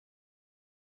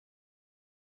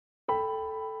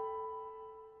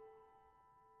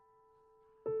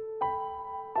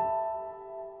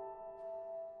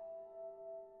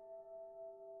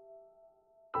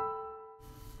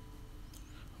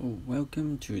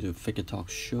Welcome to the Figure Talk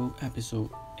Show,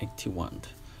 episode 81.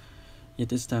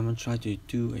 This time I'll try to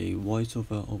do a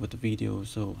voiceover over the video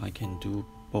so I can do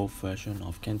both versions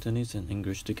of Cantonese and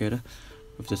English together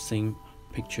with the same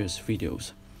pictures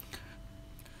videos.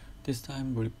 This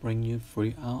time we'll bring you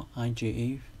 3R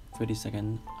IJA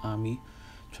 32nd Army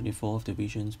 24th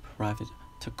Division's Private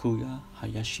Takuya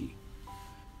Hayashi.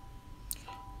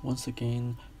 Once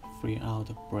again, 3R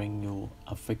to bring you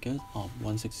a figure of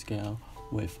 1/6 scale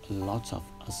with lots of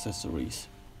accessories.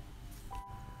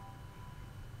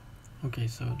 Okay,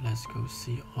 so let's go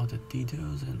see all the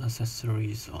details and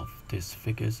accessories of these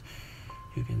figures.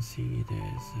 You can see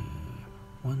there's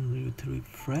one rotary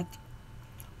thread.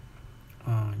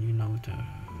 The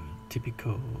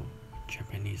typical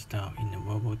Japanese style in the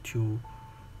World War II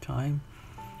time.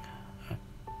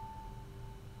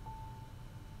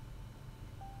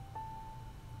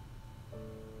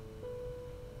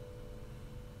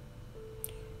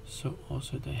 So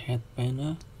also the head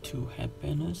banner, two head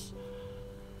banners,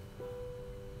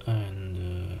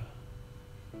 and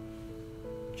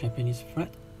Japanese flag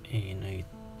and a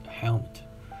helmet.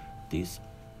 This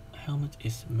helmet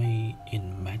is made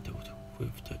in metal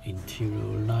with the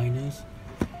interior liners.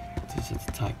 This is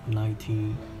the Type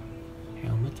 90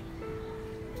 helmet.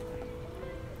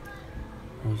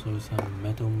 Also some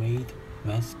metal made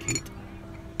mask kit.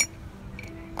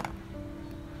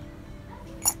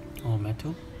 All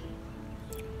metal.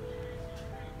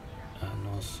 And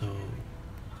also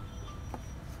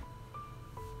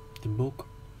the book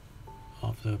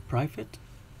of the private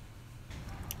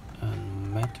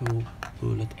and metal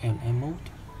bullet and ammo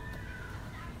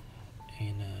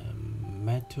and a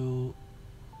metal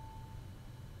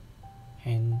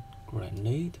hand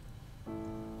grenade.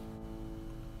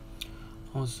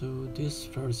 Also this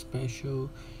very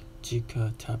special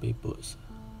Jika tabi boots,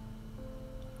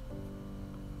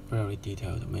 very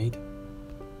detailed made.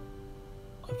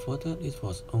 I thought that it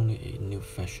was only a new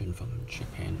fashion from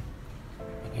Japan,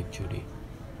 but actually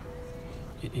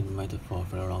it invented for a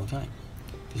very long time.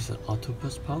 This is an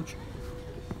octopus pouch.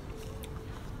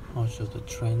 Also the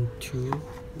trend tool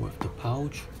with the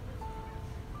pouch.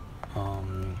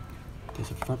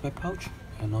 There's a flatback pouch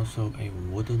and also a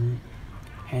wooden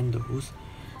handles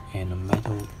and a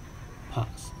metal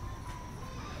parts.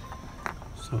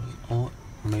 So it's all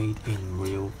made in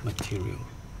real material.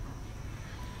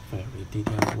 Very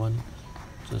detailed one,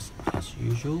 just as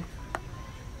usual.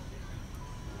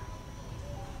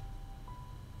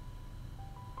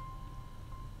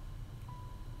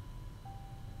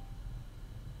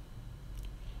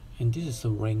 And this is a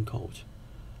raincoat,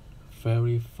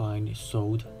 very finely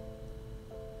sewed,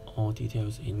 all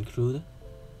details included.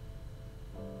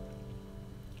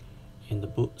 And the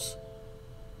boots.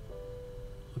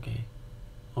 Okay,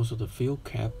 also the field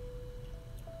cap.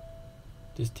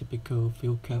 This typical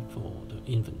field cap for the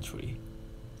infantry.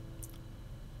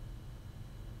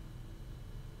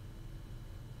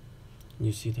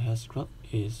 You see the head scrub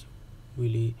is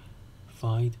really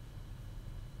fine,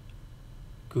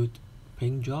 good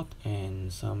paint job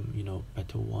and some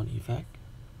battle worn effect.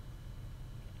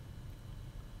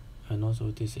 And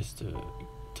also this is the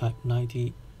Type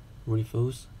 90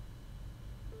 rifles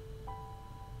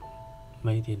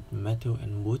made in metal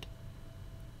and wood.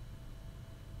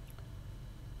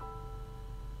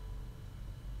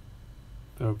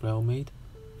 Very well made,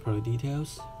 very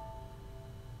details.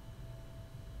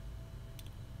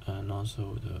 And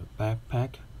also the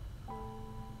backpack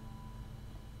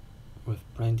with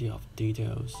plenty of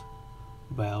details,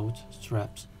 belt,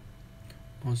 straps,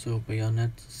 also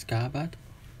bayonet scabbard.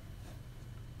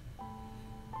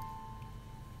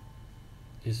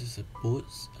 This is the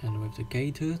boots and with the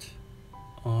gaitered,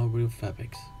 all real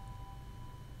fabrics.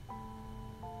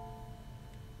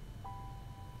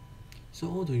 So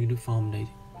all the uniform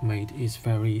made is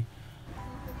very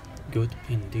good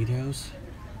in details.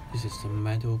 This is the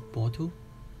metal bottle,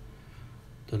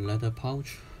 the leather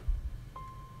pouch.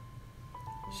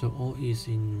 So all is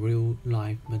in real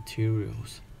life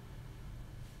materials.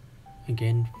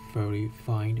 Again, very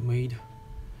fine made.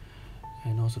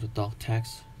 And also the dog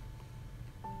tags.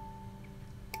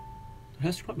 The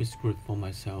head scrub is good for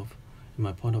myself, in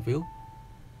my point of view.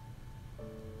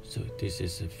 So this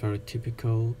is a very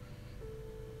typical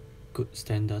good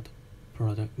standard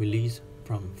product release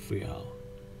from 3R.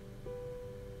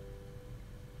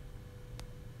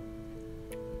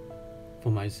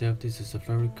 For myself, this is a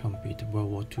very complete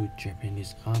World War II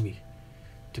Japanese army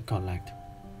to collect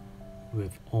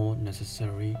with all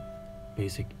necessary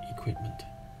basic equipment.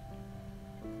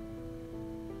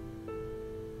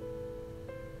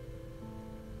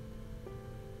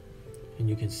 And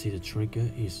you can see the trigger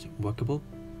is workable.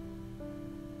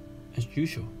 As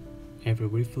usual, every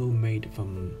riffle made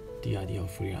from the idea of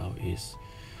freestyle is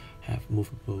have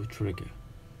movable trigger.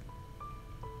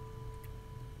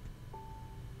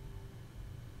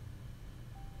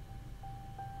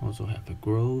 Also have the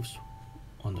grooves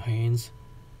on the hands.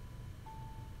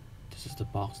 This is the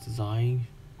box design,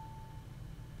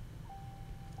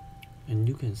 and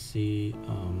you can see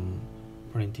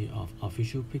plenty of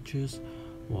official pictures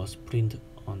was printed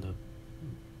on the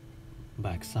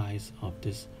back sides of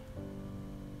this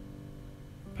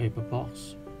paper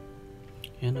box.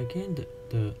 And again,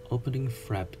 the opening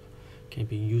flap can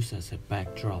be used as a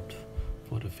backdrop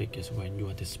for the figures when you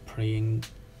are displaying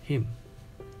him.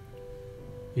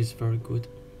 It's very good.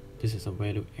 This is a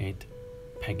value-add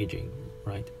packaging,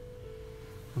 right?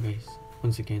 Okay,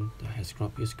 once again, the head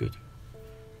sculpt is good,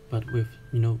 but with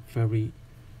very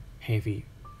heavy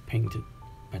painted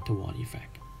battle wall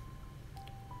effect.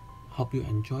 Hope you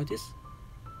enjoy this,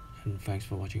 and thanks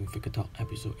for watching Figure Talk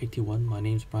episode 81. My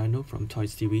name is Bryan Lo from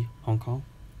TOYSTV, Hong Kong,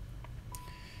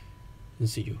 and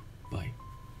see you. Bye.